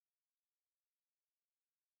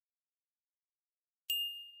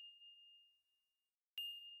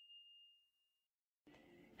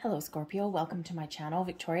Hello Scorpio, welcome to my channel.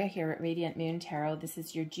 Victoria here at Radiant Moon Tarot. This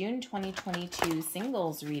is your June 2022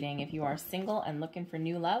 singles reading. If you are single and looking for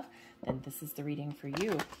new love, then this is the reading for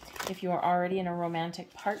you. If you are already in a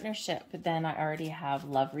romantic partnership, then I already have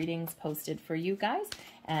love readings posted for you guys,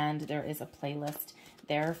 and there is a playlist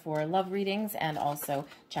there for love readings, and also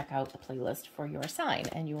check out the playlist for your sign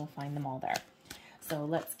and you will find them all there. So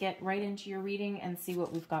let's get right into your reading and see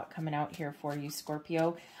what we've got coming out here for you,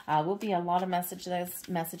 Scorpio. Will be a lot of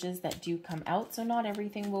messages that do come out, so not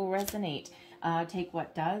everything will resonate. Take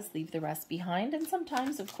what does, leave the rest behind. And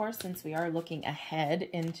sometimes, of course, since we are looking ahead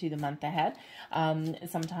into the month ahead,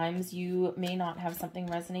 sometimes you may not have something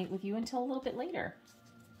resonate with you until a little bit later.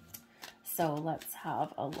 So let's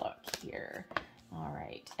have a look here. All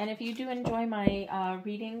right, and if you do enjoy my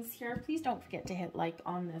readings here, please don't forget to hit like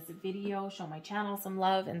on this video, show my channel some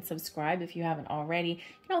love, and subscribe if you haven't already.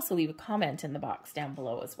 You can also leave a comment in the box down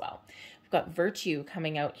below as well. We've got virtue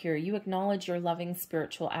coming out here. You acknowledge your loving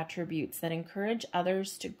spiritual attributes that encourage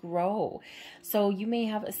others to grow. So you may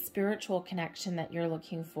have a spiritual connection that you're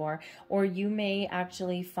looking for, or you may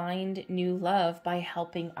actually find new love by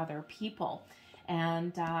helping other people.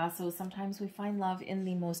 And so sometimes we find love in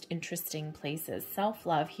the most interesting places.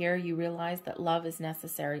 Self-love here, you realize that love is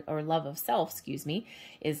necessary, or love of self, excuse me,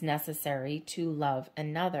 is necessary to love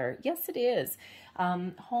another. Yes, it is.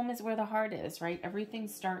 Home is where the heart is, right? Everything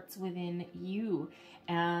starts within you.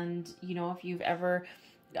 And, you know, if you've ever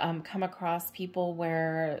come across people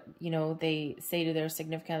where, you know, they say to their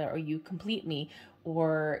significant other, "Oh, you complete me,"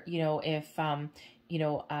 or, you know, if,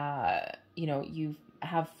 you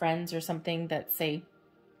have friends or something that say,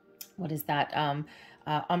 what is that?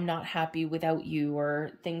 I'm not happy without you,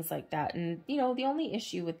 or things like that. And, you know, the only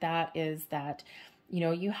issue with that is that, you know,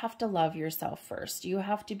 you have to love yourself first. You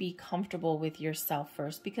have to be comfortable with yourself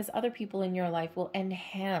first, because other people in your life will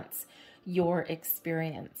enhance your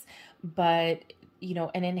experience, but, you know,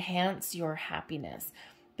 and enhance your happiness.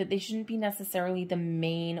 But they shouldn't be necessarily the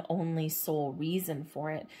main, only sole reason for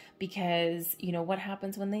it, because, you know, what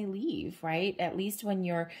happens when they leave, right? At least when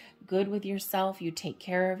you're good with yourself, you take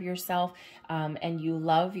care of yourself, and you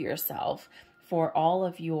love yourself for all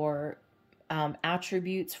of your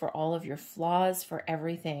attributes, for all of your flaws, for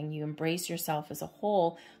everything. You embrace yourself as a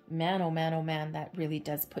whole. Man, oh man, oh man, that really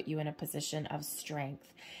does put you in a position of strength.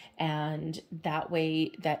 And that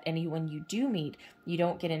way, that anyone you do meet, you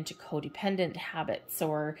don't get into codependent habits,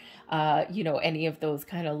 or, you know, any of those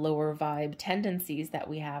kind of lower vibe tendencies that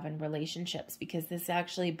we have in relationships, because this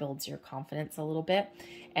actually builds your confidence a little bit.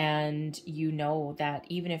 And you know that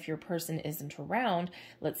even if your person isn't around,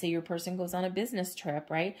 let's say your person goes on a business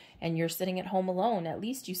trip, right? And you're sitting at home alone, at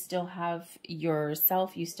least you still have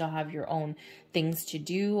yourself, you still have your own things to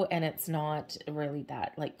do. And it's not really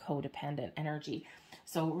that like codependent energy.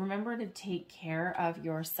 So remember to take care of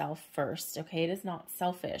yourself first, okay? It is not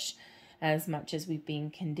selfish as much as we've been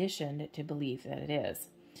conditioned to believe that it is.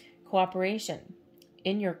 Cooperation.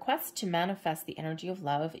 In your quest to manifest the energy of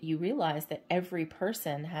love, you realize that every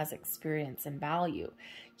person has experience and value.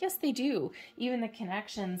 Yes, they do. Even the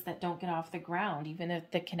connections that don't get off the ground, even if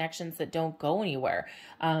the connections that don't go anywhere,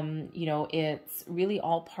 you know, it's really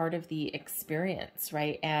all part of the experience,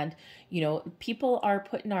 right? And, you know, people are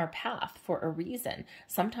put in our path for a reason.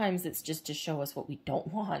 Sometimes it's just to show us what we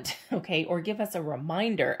don't want, okay? Or give us a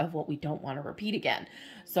reminder of what we don't want to repeat again.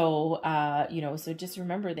 So, you know, so just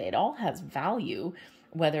remember that it all has value,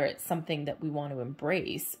 whether it's something that we want to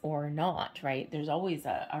embrace or not, right? There's always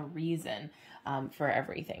a reason for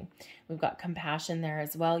everything. We've got compassion there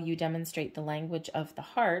as well. You demonstrate the language of the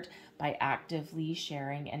heart by actively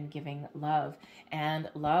sharing and giving love. And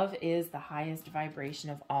love is the highest vibration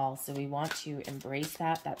of all. So we want to embrace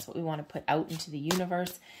that. That's what we want to put out into the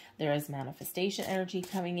universe. There is manifestation energy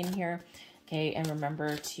coming in here. Okay, and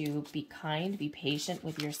remember to be kind, be patient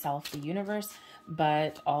with yourself, the universe,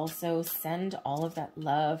 but also send all of that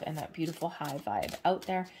love and that beautiful high vibe out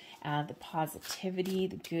there, the positivity,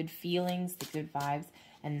 the good feelings, the good vibes,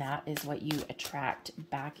 and that is what you attract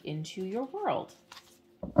back into your world.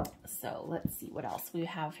 So let's see what else we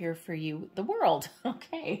have here for you. The world.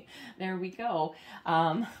 Okay, there we go.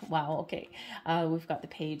 Wow, okay. We've got the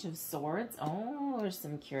Page of Swords. Oh, there's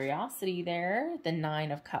some curiosity there. The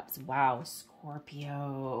Nine of Cups. Wow,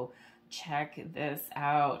 Scorpio. Check this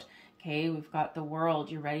out. Okay, we've got the World.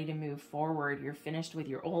 You're ready to move forward. You're finished with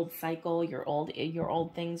your old cycle, your old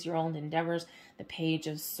things, your old endeavors. The Page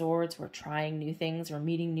of Swords. We're trying new things. We're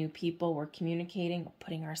meeting new people. We're communicating. We're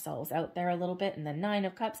putting ourselves out there a little bit. And the Nine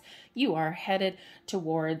of Cups. You are headed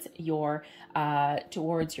towards your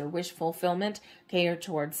wish fulfillment. Okay, or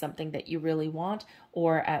towards something that you really want,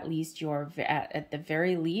 or at least at the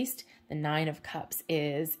very least, the Nine of Cups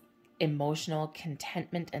is emotional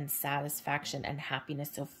contentment and satisfaction and happiness.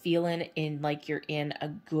 So feeling in like you're in a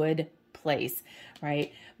good place,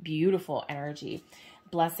 right? Beautiful energy.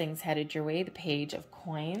 Blessings headed your way. The Page of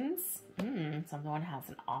Coins. Someone has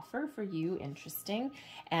an offer for you. Interesting.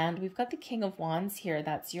 And we've got the King of Wands here.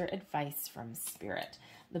 That's your advice from Spirit.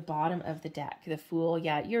 The bottom of the deck, the Fool.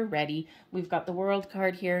 Yeah, you're ready. We've got the World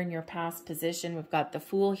card here in your past position. We've got the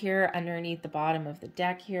Fool here underneath the bottom of the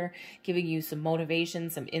deck here, giving you some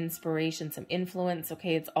motivation, some inspiration, some influence.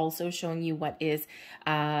 Okay, it's also showing you what is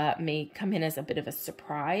may come in as a bit of a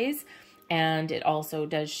surprise. And it also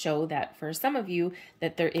does show that for some of you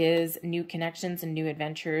that there is new connections and new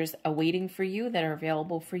adventures awaiting for you that are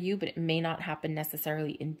available for you, but it may not happen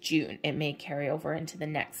necessarily in June. It may carry over into the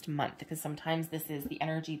next month, because sometimes this is the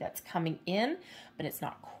energy that's coming in, but it's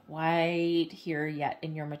not quite here yet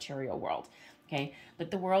in your material world. Okay,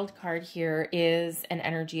 but the World card here is an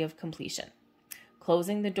energy of completion.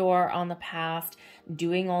 Closing the door on the past,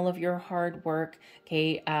 doing all of your hard work,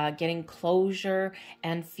 okay, getting closure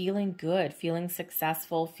and feeling good, feeling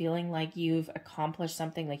successful, feeling like you've accomplished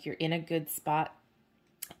something, like you're in a good spot.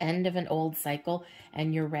 End of an old cycle,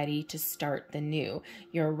 and you're ready to start the new.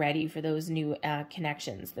 You're ready for those new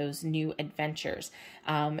connections, those new adventures.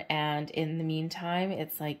 And in the meantime,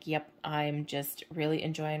 it's like, yep, I'm just really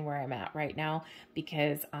enjoying where I'm at right now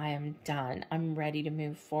because I am done. I'm ready to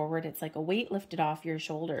move forward. It's like a weight lifted off your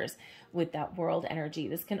shoulders with that World energy.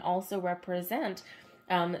 This can also represent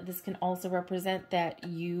that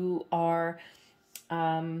you are,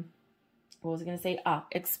 what was I going to say?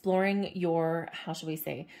 Exploring your, how should we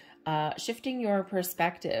say, shifting your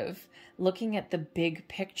perspective, looking at the big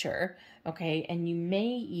picture, okay? And you may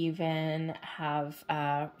even have,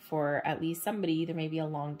 for at least somebody, there may be a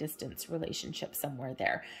long distance relationship somewhere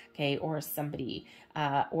there, okay? Or somebody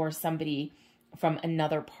from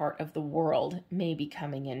another part of the world may be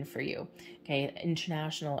coming in for you, okay?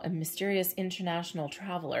 A mysterious international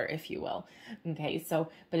traveler, if you will, okay? So,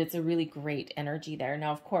 but it's a really great energy there.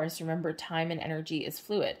 Now, of course, remember, time and energy is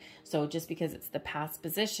fluid. So just because it's the past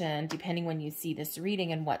position, depending when you see this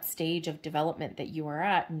reading and what stage of development that you are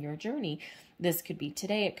at in your journey, this could be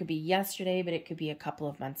today, it could be yesterday, but it could be a couple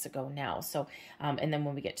of months ago now. So, and then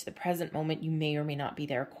when we get to the present moment, you may or may not be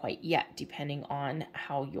there quite yet, depending on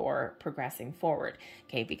how you're progressing forward,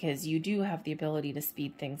 okay? Because you do have the ability to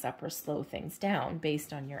speed things up or slow things down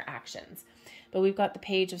based on your actions. But we've got the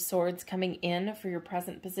Page of Swords coming in for your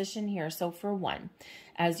present position here. So for one,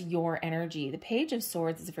 as your energy, the Page of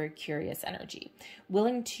Swords is a very curious energy,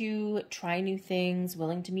 willing to try new things,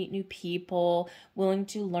 willing to meet new people, willing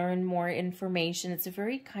to learn more information. It's a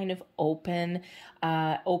very kind of open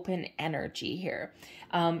energy here.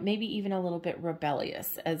 Maybe even a little bit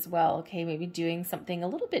rebellious as well. Okay, maybe doing something a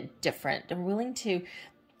little bit different. They're willing to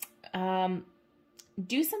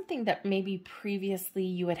do something that maybe previously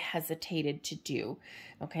you had hesitated to do.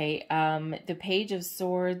 Okay. The Page of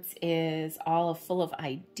Swords is all full of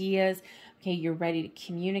ideas. Okay. You're ready to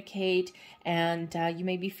communicate, and you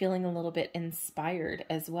may be feeling a little bit inspired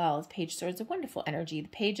as well. Page of Swords is a wonderful energy. The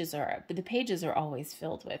pages are always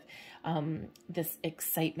filled with this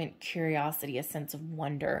excitement, curiosity, a sense of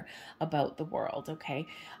wonder about the world. Okay.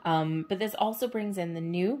 But this also brings in the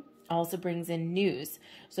new, also brings in news.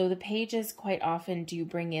 So the pages quite often do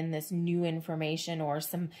bring in this new information or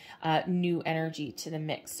some new energy to the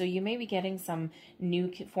mix. So you may be getting some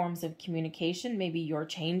new forms of communication. Maybe you're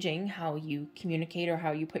changing how you communicate or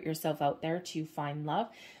how you put yourself out there to find love,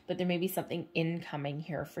 but there may be something incoming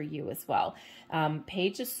here for you as well.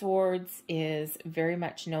 Page of Swords is very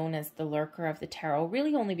much known as the lurker of the tarot,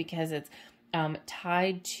 really only because it's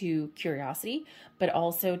tied to curiosity, but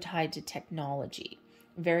also tied to technology.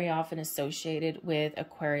 Very often associated with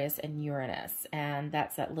Aquarius and Uranus, and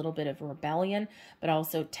that's that little bit of rebellion, but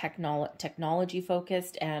also technology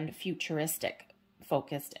focused and futuristic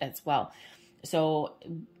focused as well. So,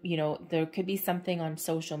 you know, there could be something on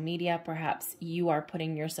social media. Perhaps you are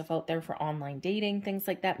putting yourself out there for online dating, things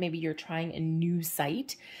like that. Maybe you're trying a new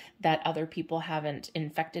site that other people haven't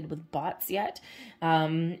infected with bots yet.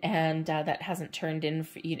 And that hasn't turned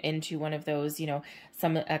into one of those, you know,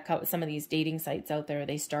 some of these dating sites out there,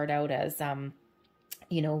 they start out as,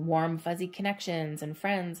 you know, warm, fuzzy connections and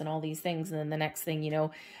friends and all these things. And then the next thing, you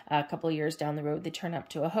know, a couple of years down the road, they turn up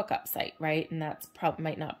to a hookup site, right? And that's probably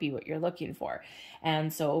might not be what you're looking for.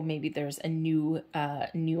 And so maybe there's a new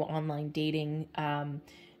online dating,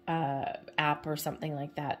 app or something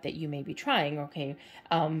like that that you may be trying. Okay.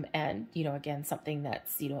 And, you know, again, something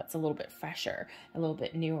that's, you know, it's a little bit fresher, a little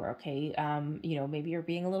bit newer. Okay. You know, maybe you're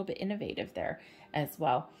being a little bit innovative there as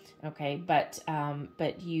well. Okay. But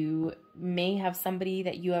you may have somebody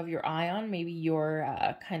that you have your eye on. Maybe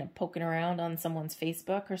you're kind of poking around on someone's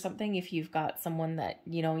Facebook or something. If you've got someone that,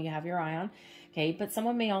 you know, you have your eye on. Okay. But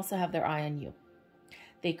someone may also have their eye on you.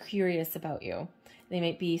 They're curious about you. They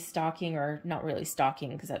might be stalking, or not really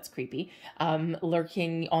stalking because that's creepy,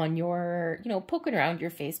 lurking on your, you know, poking around your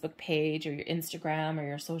Facebook page or your Instagram or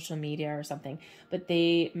your social media or something, but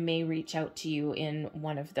they may reach out to you in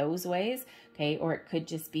one of those ways. Okay. Or it could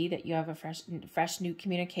just be that you have a fresh new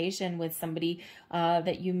communication with somebody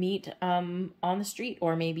that you meet on the street,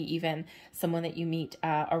 or maybe even someone that you meet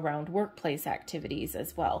around workplace activities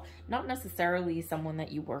as well. Not necessarily someone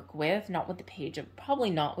that you work with, probably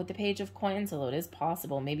not with the Page of Coins, although it is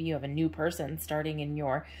possible. Maybe you have a new person starting in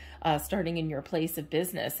your place of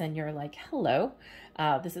business, and you're like, hello,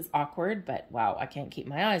 this is awkward, but wow, I can't keep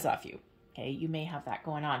my eyes off you. Okay, you may have that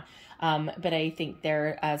going on. But I think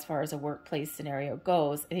there, as far as a workplace scenario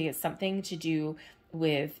goes, I think it's something to do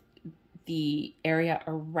with the area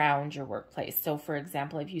around your workplace. So for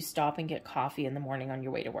example, if you stop and get coffee in the morning on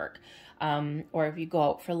your way to work, or if you go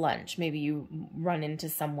out for lunch, maybe you run into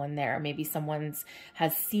someone there. Maybe someone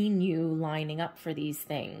has seen you lining up for these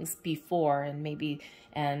things before, and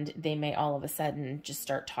they may all of a sudden just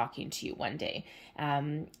start talking to you one day.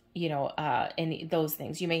 You know, and those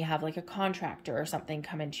things. You may have like a contractor or something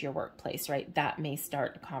come into your workplace, right? That may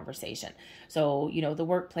start a conversation. So, you know, the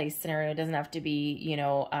workplace scenario doesn't have to be, you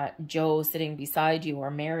know, Joe sitting beside you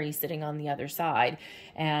or Mary sitting on the other side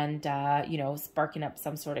and, you know, sparking up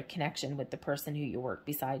some sort of connection with the person who you work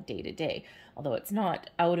beside day to day, although it's not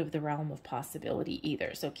out of the realm of possibility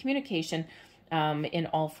either. So communication in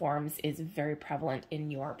all forms is very prevalent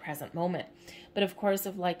in your present moment. But of course,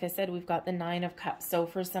 like I said, we've got the Nine of Cups. So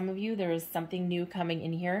for some of you, there is something new coming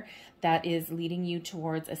in here that is leading you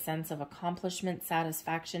towards a sense of accomplishment,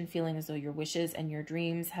 satisfaction, feeling as though your wishes and your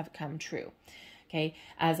dreams have come true. Okay,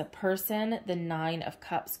 as a person, the Nine of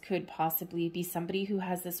Cups could possibly be somebody who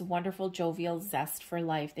has this wonderful, jovial zest for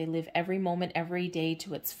life. They live every moment, every day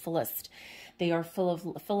to its fullest. They are full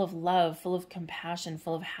of love, full of compassion,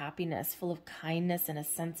 full of happiness, full of kindness, and a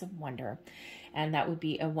sense of wonder. And that would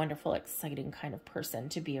be a wonderful, exciting kind of person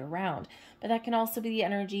to be around. But that can also be the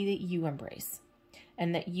energy that you embrace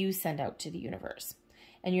and that you send out to the universe.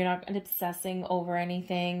 And you're not obsessing over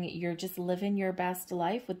anything. You're just living your best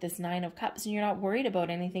life with this Nine of Cups, and you're not worried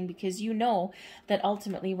about anything because you know that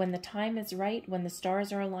ultimately when the time is right, when the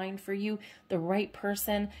stars are aligned for you, the right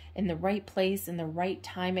person in the right place in the right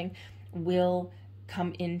timing will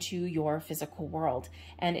come into your physical world.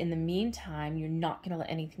 And in the meantime, you're not going to let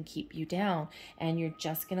anything keep you down, and you're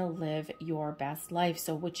just going to live your best life.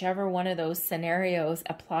 So whichever one of those scenarios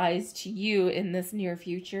applies to you in this near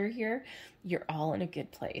future here, you're all in a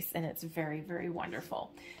good place, and it's very, very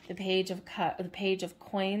wonderful. The Page of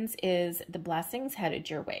Coins is the blessings headed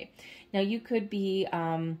your way. Now you could be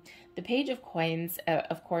the Page of Coins.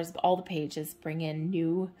 Of course, all the pages bring in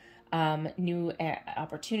new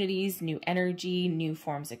opportunities, new energy, new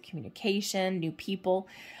forms of communication, new people,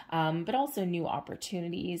 but also new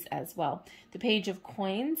opportunities as well. The Page of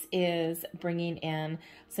Coins is bringing in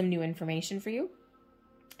some new information for you.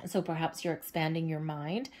 So perhaps you're expanding your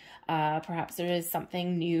mind. Perhaps there is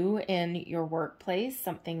something new in your workplace,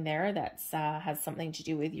 something there that has something to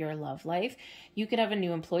do with your love life. You could have a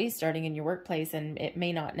new employee starting in your workplace, and it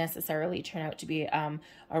may not necessarily turn out to be a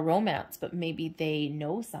romance, but maybe they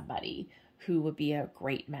know somebody who would be a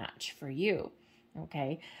great match for you.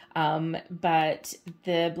 Okay. But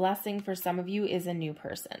the blessing for some of you is a new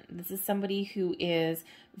person. This is somebody who is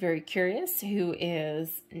very curious, who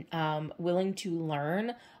is willing to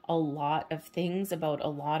learn a lot of things about a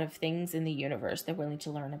lot of things in the universe. They're willing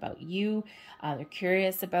to learn about you. They're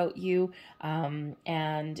curious about you.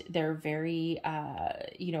 And they're very,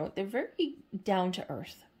 they're very down to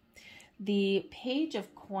earth. The Page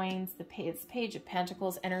of Coins, it's Page of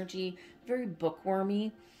Pentacles energy, very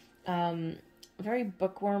bookwormy. Very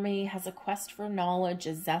bookwormy, has a quest for knowledge,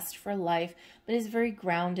 a zest for life, but is very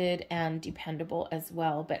grounded and dependable as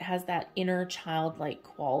well, but has that inner childlike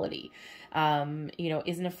quality.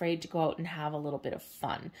 Isn't afraid to go out and have a little bit of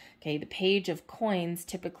fun. Okay, the Page of Coins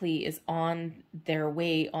typically is on their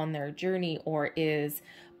way, on their journey, or is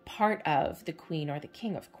part of the Queen or the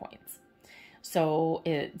King of Coins. So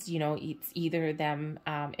it's, you know, it's either them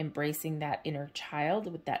embracing that inner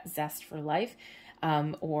child with that zest for life,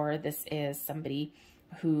 or this is somebody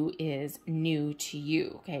who is new to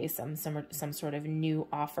you, okay? Some sort of new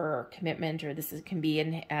offer or commitment, or can be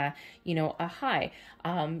in, you know, a hi,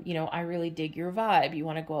 you know, I really dig your vibe. You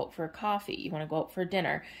want to go out for a coffee? You want to go out for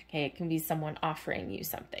dinner? Okay, it can be someone offering you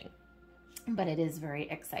something, but it is very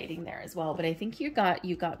exciting there as well. But I think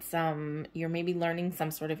you're maybe learning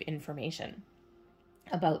some sort of information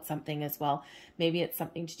about something as well. Maybe it's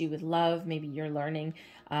something to do with love. Maybe you're learning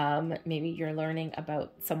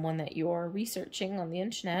about someone that you're researching on the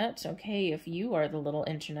internet. Okay, if you are the little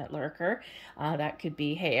internet lurker, that could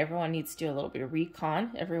be, hey, everyone needs to do a little bit of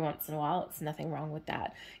recon every once in a while. It's nothing wrong with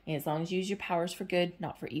that. Okay, as long as you use your powers for good,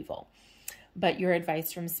 not for evil. But your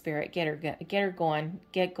advice from Spirit, get her going,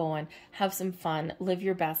 get going, have some fun, live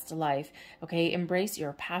your best life, okay? Embrace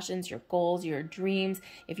your passions, your goals, your dreams.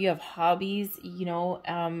 If you have hobbies, you know,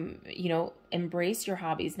 embrace your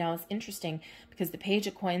hobbies. Now, it's interesting because the Page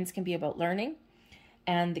of Coins can be about learning,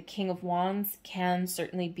 and the King of Wands can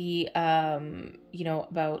certainly be, you know,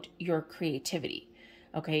 about your creativity.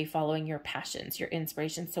 Okay, following your passions, your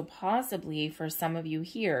inspiration. So possibly for some of you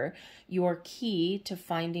here, your key to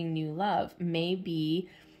finding new love may be,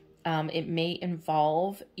 it may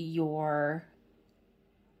involve your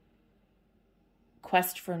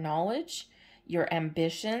quest for knowledge, your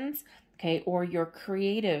ambitions, okay, or your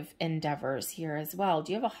creative endeavors here as well.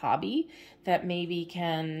 Do you have a hobby that maybe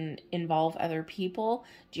can involve other people?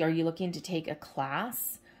 Are you looking to take a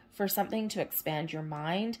class for something to expand your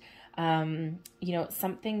mind? You know,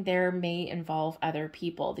 something there may involve other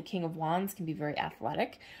people. The King of Wands can be very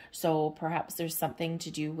athletic. So perhaps there's something to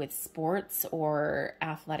do with sports or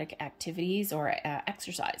athletic activities or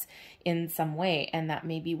exercise in some way. And that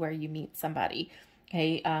may be where you meet somebody.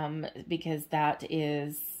 Okay. Because that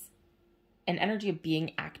is an energy of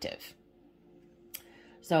being active.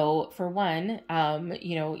 So for one,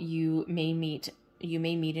 you know, you may meet a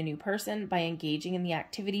new person by engaging in the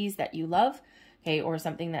activities that you love. Okay, or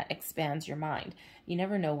something that expands your mind. You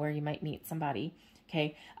never know where you might meet somebody.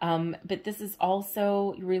 Okay, but this is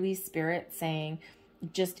also really Spirit saying,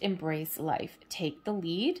 just embrace life. Take the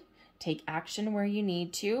lead. Take action where you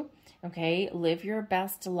need to. Okay, live your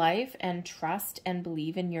best life and trust and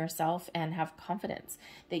believe in yourself and have confidence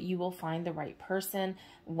that you will find the right person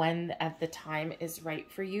when at the time is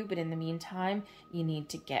right for you. But in the meantime, you need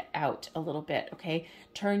to get out a little bit. Okay,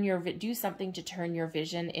 do something to turn your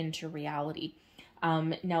vision into reality.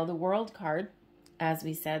 Now the World card, as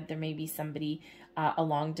we said, there may be somebody, a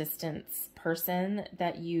long distance person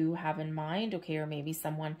that you have in mind, okay, or maybe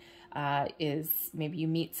someone maybe you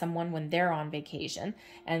meet someone when they're on vacation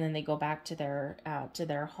and then they go back to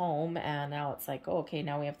their home, and now it's like, oh, okay,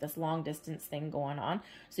 now we have this long distance thing going on.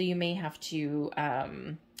 So you may have to,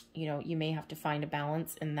 you know, you may have to find a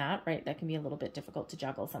balance in that, right? That can be a little bit difficult to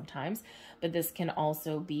juggle sometimes, but this can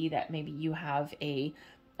also be that maybe you have an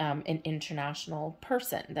international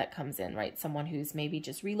person that comes in, right? Someone who's maybe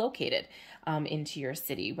just relocated into your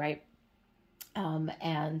city, right?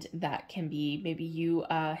 And that can be maybe you,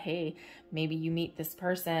 hey, maybe you meet this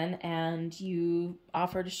person and you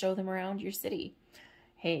offer to show them around your city.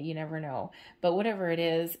 Hey, you never know. But whatever it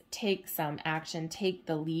is, take some action, take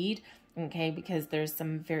the lead, okay? Because there's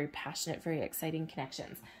some very passionate, very exciting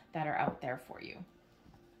connections that are out there for you.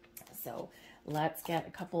 So let's get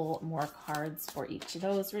a couple more cards for each of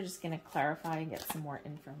those. We're just going to clarify and get some more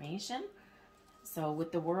information. So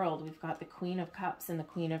with the World, we've got the Queen of Cups and the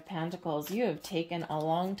Queen of Pentacles. You have taken a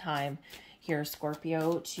long time here,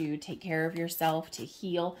 Scorpio, to take care of yourself, to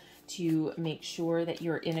heal, to make sure that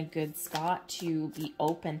you're in a good spot, to be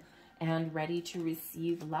open and ready to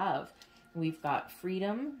receive love. We've got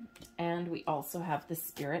freedom, and we also have the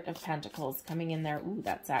Spirit of Pentacles coming in there. Ooh,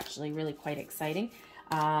 that's actually really quite exciting.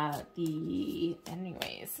 Anyways,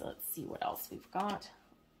 let's see what else we've got.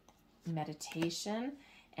 Meditation,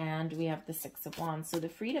 and we have the Six of Wands. So the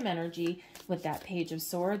freedom energy with that Page of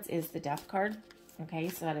Swords is the Death card. Okay,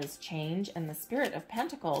 so that is change. And the Spirit of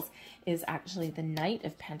Pentacles is actually the Knight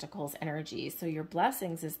of Pentacles energy. So your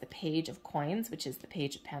blessings is the Page of Coins, which is the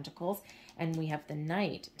Page of Pentacles. And we have the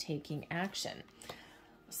Knight taking action.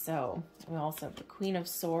 So we also have the Queen of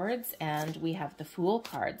Swords, and we have the Fool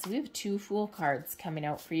card. So we have two Fool cards coming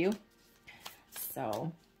out for you.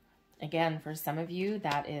 So again, for some of you,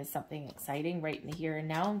 that is something exciting right in the here and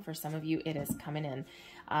now. And for some of you, it is coming in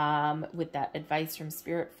with that advice from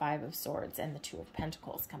Spirit, Five of Swords, and the Two of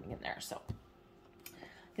Pentacles coming in there. So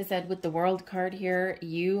Like I said, with the World card here,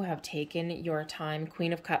 you have taken your time.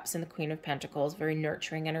 Queen of Cups and the Queen of Pentacles, very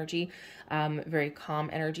nurturing energy, very calm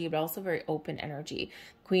energy, but also very open energy.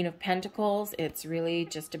 Queen of Pentacles, it's really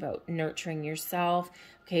just about nurturing yourself,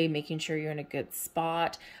 okay, making sure you're in a good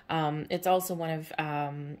spot. It's also one of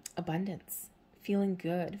abundance. Feeling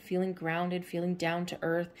good, feeling grounded, feeling down to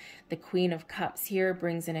earth. The Queen of Cups here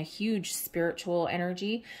brings in a huge spiritual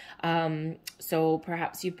energy. So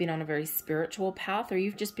perhaps you've been on a very spiritual path, or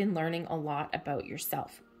you've just been learning a lot about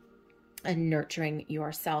yourself and nurturing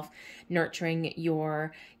yourself, nurturing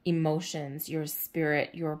your emotions, your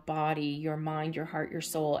spirit, your body, your mind, your heart, your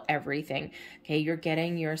soul, everything. Okay, you've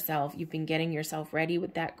been getting yourself ready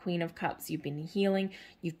with that Queen of Cups. You've been healing,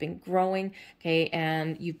 you've been growing, okay,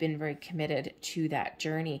 and you've been very committed to that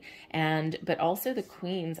journey. But also the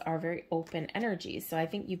Queens are very open energies. So I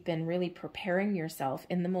think you've been really preparing yourself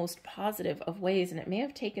in the most positive of ways, and it may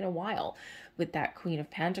have taken a while with that Queen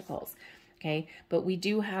of Pentacles. Okay, but we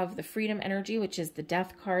do have the Freedom energy, which is the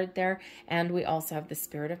Death card there, and we also have the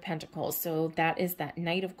Spirit of Pentacles. So that is that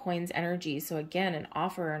Knight of Coins energy. So again, an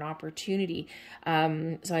offer, an opportunity.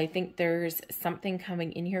 So I think there's something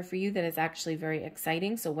coming in here for you that is actually very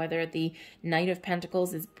exciting. So whether the Knight of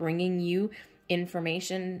Pentacles is bringing you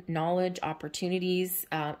information, knowledge, opportunities,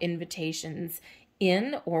 invitations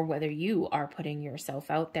in, or whether you are putting yourself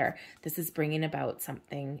out there, this is bringing about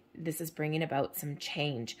something. This is bringing about some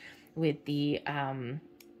change with the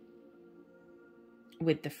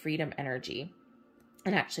Freedom energy.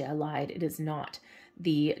 And actually I lied, it is not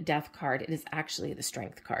the Death card, it is actually the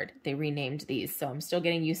Strength card. They renamed these, so I'm still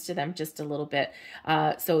getting used to them just a little bit.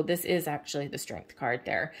 So this is actually the Strength card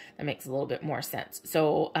there. That makes a little bit more sense.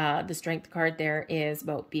 So the Strength card there is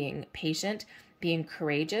about being patient, being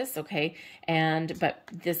courageous, okay? But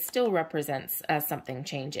this still represents something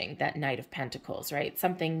changing, that Knight of Pentacles, right?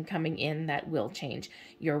 Something coming in that will change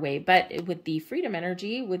your way. But with the Freedom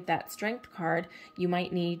energy, with that Strength card, you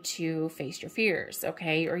might need to face your fears,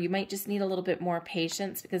 okay? Or you might just need a little bit more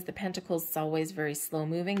patience, because the Pentacles is always very slow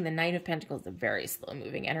moving. The Knight of Pentacles is a very slow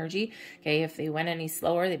moving energy, okay? If they went any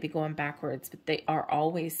slower, they'd be going backwards, but they are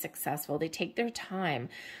always successful. They take their time.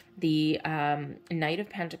 The Knight of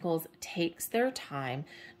Pentacles takes their time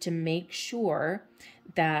to make sure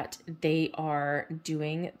that they are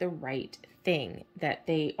doing the right thing, that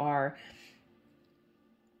they are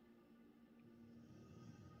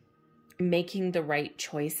making the right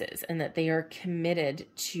choices, and that they are committed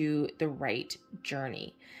to the right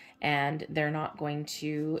journey, and they're not going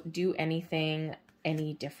to do anything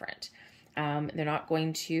any different. They're not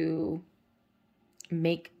going to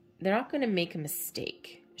make a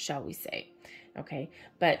mistake, shall we say. Okay,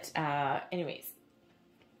 but anyways,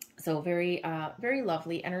 so very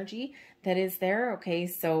lovely energy that is there. Okay,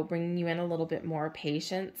 so bringing you in a little bit more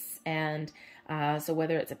patience, and so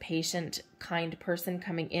whether it's a patient, kind person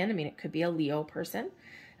coming in, I mean, it could be a Leo person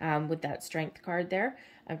with that Strength card there.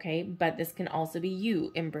 Okay, but this can also be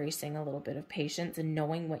you embracing a little bit of patience and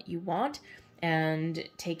knowing what you want, and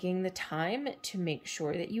taking the time to make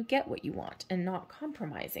sure that you get what you want and not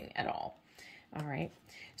compromising at all. All right.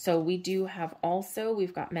 So we do have also,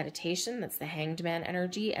 we've got meditation, that's the Hanged Man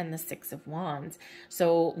energy, and the Six of Wands.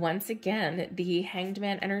 So once again, the Hanged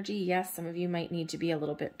Man energy, yes, some of you might need to be a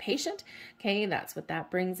little bit patient. Okay, that's what that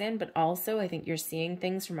brings in. But also, I think you're seeing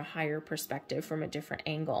things from a higher perspective, from a different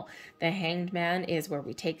angle. The Hanged Man is where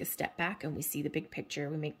we take a step back and we see the big picture.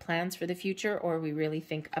 We make plans for the future, or we really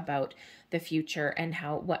think about the future and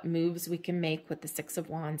what moves we can make with the Six of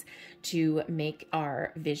Wands to make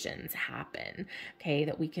our visions happen. Okay,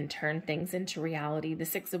 that we can turn things into reality. The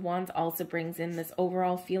Six of Wands also brings in this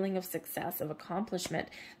overall feeling of success, of accomplishment,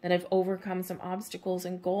 that I've overcome some obstacles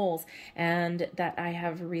and goals, and that I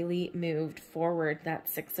have really moved forward. That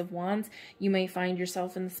Six of Wands, you may find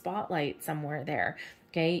yourself in the spotlight somewhere there.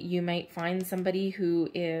 Okay, you might find somebody who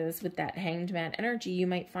is, with that Hanged Man energy, you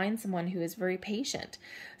might find someone who is very patient,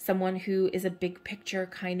 someone who is a big picture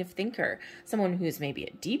kind of thinker, someone who is maybe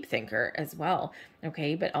a deep thinker as well,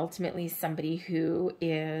 okay, but ultimately somebody who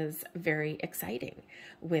is very exciting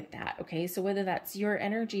with that, okay? So whether that's your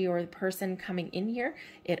energy or the person coming in here,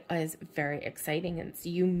 it is very exciting, and it's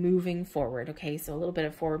you moving forward, okay? So a little bit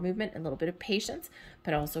of forward movement, a little bit of patience,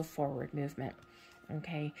 but also forward movement.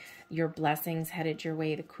 Okay, your blessings headed your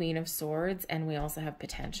way, the Queen of Swords, and we also have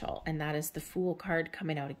potential, and that is the Fool card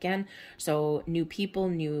coming out again. So new people,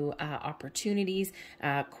 new opportunities,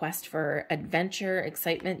 quest for adventure,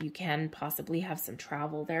 excitement. You can possibly have some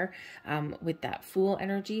travel there with that Fool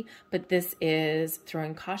energy, but this is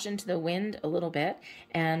throwing caution to the wind a little bit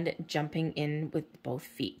and jumping in with both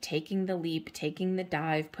feet, taking the leap, taking the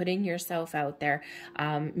dive, putting yourself out there,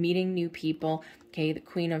 meeting new people. Okay, the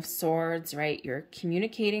Queen of Swords, right? You're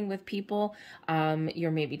communicating with people.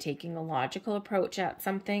 You're maybe taking a logical approach at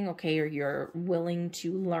something, okay? Or you're willing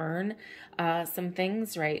to learn some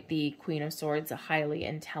things, right? The Queen of Swords, a highly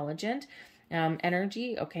intelligent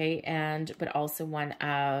energy, okay? But also one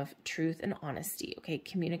of truth and honesty, okay?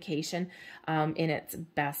 Communication in its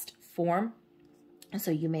best form.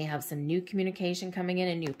 So you may have some new communication coming in,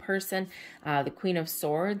 a new person. The Queen of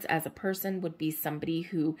Swords as a person would be somebody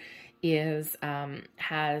who is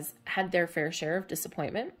has had their fair share of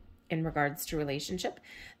disappointment in regards to relationship.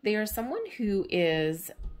 They are someone who is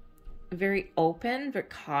very open but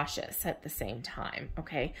cautious at the same time,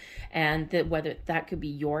 okay? And whether that could be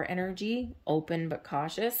your energy, open but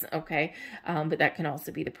cautious, okay? But that can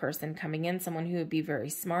also be the person coming in, someone who would be very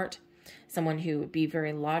smart, someone who would be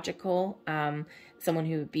very logical, someone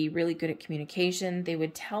who would be really good at communication. They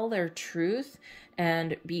would tell their truth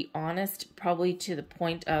and be honest, probably to the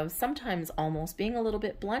point of sometimes almost being a little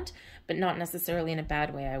bit blunt, but not necessarily in a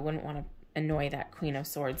bad way. I wouldn't want to annoy that Queen of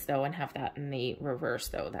Swords though and have that in the reverse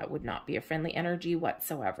though. That would not be a friendly energy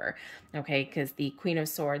whatsoever, okay? Because the Queen of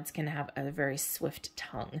Swords can have a very swift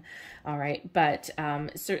tongue, all right? But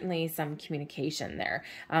certainly some communication there.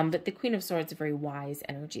 But the Queen of Swords is a very wise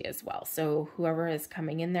energy as well. So whoever is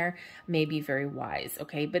coming in there may be very wise,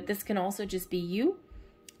 okay? But this can also just be you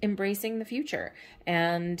embracing the future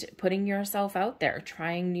and putting yourself out there,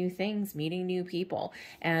 trying new things, meeting new people,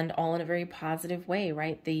 and all in a very positive way,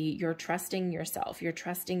 right? You're trusting yourself, you're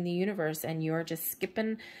trusting the universe, and you're just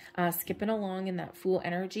skipping along in that Fool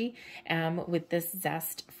energy with this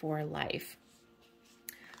zest for life.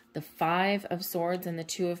 The Five of Swords and the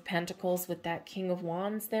Two of Pentacles with that King of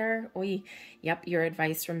Wands there. Oy, yep, your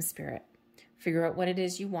advice from Spirit. Figure out what it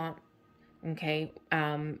is you want, okay?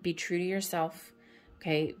 Be true to yourself.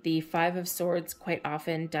 Okay, the Five of Swords quite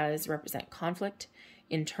often does represent conflict,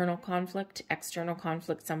 internal conflict, external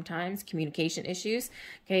conflict sometimes, communication issues,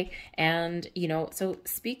 okay? And, you know, so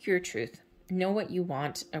speak your truth. Know what you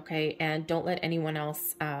want, okay? And don't let anyone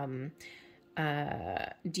else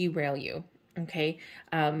derail you, okay?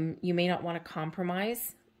 You may not want to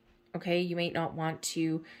compromise, okay? You may not want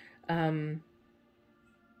to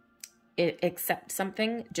accept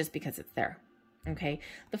something just because it's there. Okay,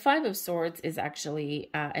 the Five of Swords is actually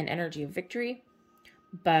an energy of victory,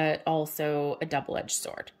 but also a double-edged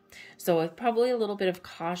sword. So probably a little bit of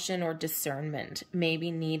caution or discernment may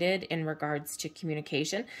be needed in regards to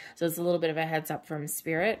communication. So it's a little bit of a heads up from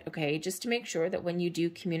Spirit, okay, just to make sure that when you do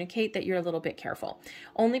communicate that you're a little bit careful.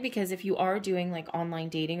 Only because if you are doing like online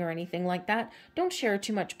dating or anything like that, don't share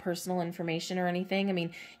too much personal information or anything. I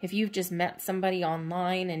mean, if you've just met somebody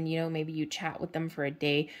online and, you know, maybe you chat with them for a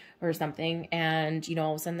day or something and, you know,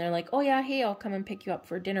 all of a sudden they're like, oh yeah, hey, I'll come and pick you up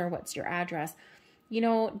for dinner. What's your address? You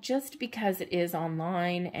know, just because it is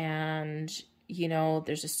online and, you know,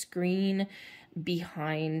 there's a screen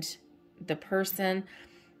behind the person,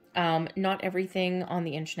 not everything on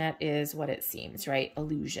the internet is what it seems, right?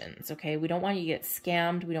 Illusions, okay? We don't want you to get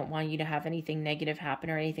scammed. We don't want you to have anything negative happen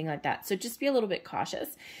or anything like that. So just be a little bit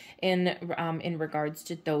cautious in regards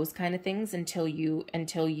to those kind of things until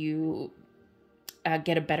you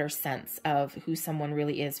get a better sense of who someone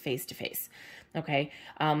really is face to face. Okay.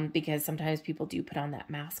 Because sometimes people do put on that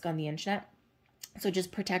mask on the internet. So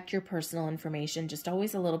just protect your personal information. Just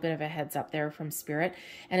always a little bit of a heads up there from Spirit.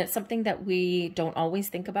 And it's something that we don't always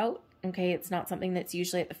think about. Okay. It's not something that's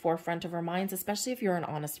usually at the forefront of our minds, especially if you're an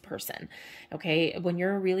honest person. Okay. When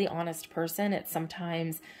you're a really honest person, it's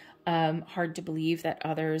sometimes hard to believe that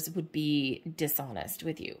others would be dishonest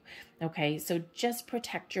with you. Okay, so just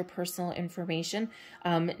protect your personal information.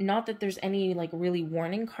 Not that there's any like really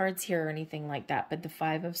warning cards here or anything like that, but the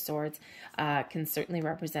Five of Swords can certainly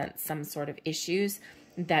represent some sort of issues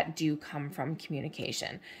that do come from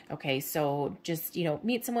communication. Okay, so just, you know,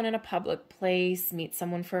 meet someone in a public place, meet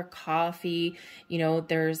someone for a coffee. You know,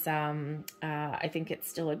 there's, I think it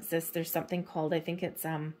still exists. There's something called, I think it's,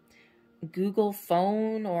 Google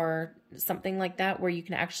phone or something like that, where you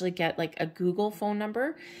can actually get like a Google phone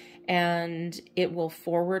number, and it will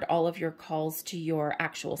forward all of your calls to your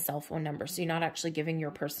actual cell phone number. So you're not actually giving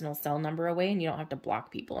your personal cell number away, and you don't have to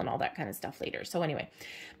block people and all that kind of stuff later. So anyway,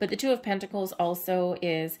 but the Two of Pentacles also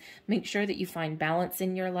is make sure that you find balance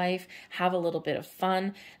in your life, have a little bit of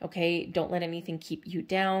fun. Okay. Don't let anything keep you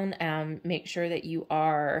down. Make sure that you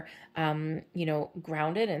are, you know,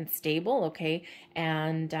 grounded and stable. Okay.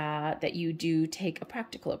 And, that you do take a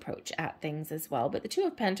practical approach at things as well. But the Two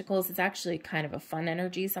of Pentacles is actually kind of a fun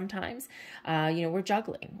energy sometimes. You know, we're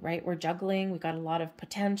juggling, right? We're juggling. We've got a lot of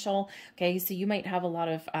potential. Okay. So you might have a lot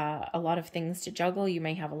of things to juggle. You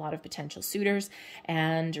may have a lot of potential suitors,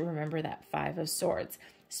 and remember that Five of Swords.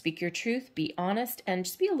 Speak your truth, be honest, and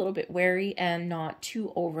just be a little bit wary and not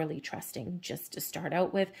too overly trusting just to start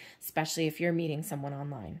out with, especially if you're meeting someone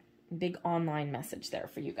online. Big online message there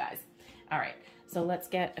for you guys. All right. So let's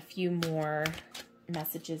get a few more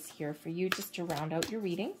messages here for you just to round out your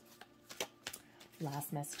reading.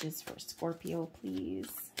 Last messages for Scorpio,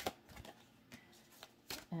 please.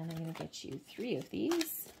 And I'm going to get you 3 of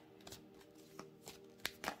these.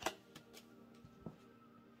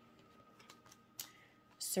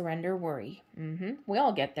 Surrender worry. We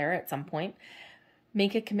all get there at some point.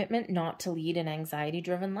 Make a commitment not to lead an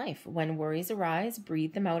anxiety-driven life. When worries arise,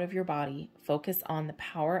 breathe them out of your body. Focus on the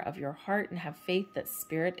power of your heart and have faith that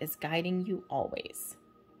Spirit is guiding you always.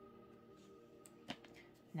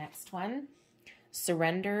 Next one.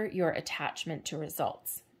 Surrender your attachment to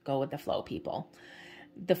results. Go with the flow, people.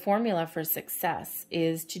 The formula for success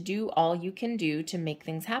is to do all you can do to make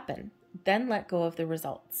things happen. Then let go of the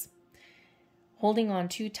results. Holding on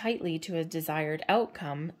too tightly to a desired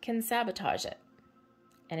outcome can sabotage it.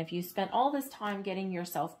 And if you spent all this time getting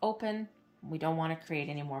yourself open, we don't want to create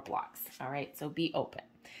any more blocks. All right, so be open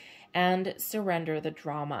and surrender the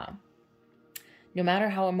drama. No matter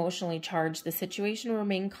how emotionally charged the situation,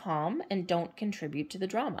 remain calm and don't contribute to the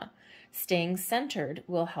drama. Staying centered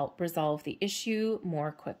will help resolve the issue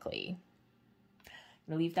more quickly.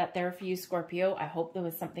 I'm going to leave that there for you, Scorpio. I hope there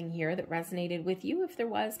was something here that resonated with you. If there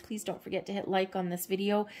was, please don't forget to hit like on this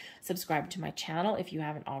video. Subscribe to my channel if you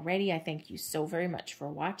haven't already. I thank you so very much for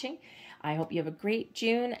watching. I hope you have a great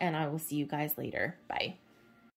June, and I will see you guys later. Bye.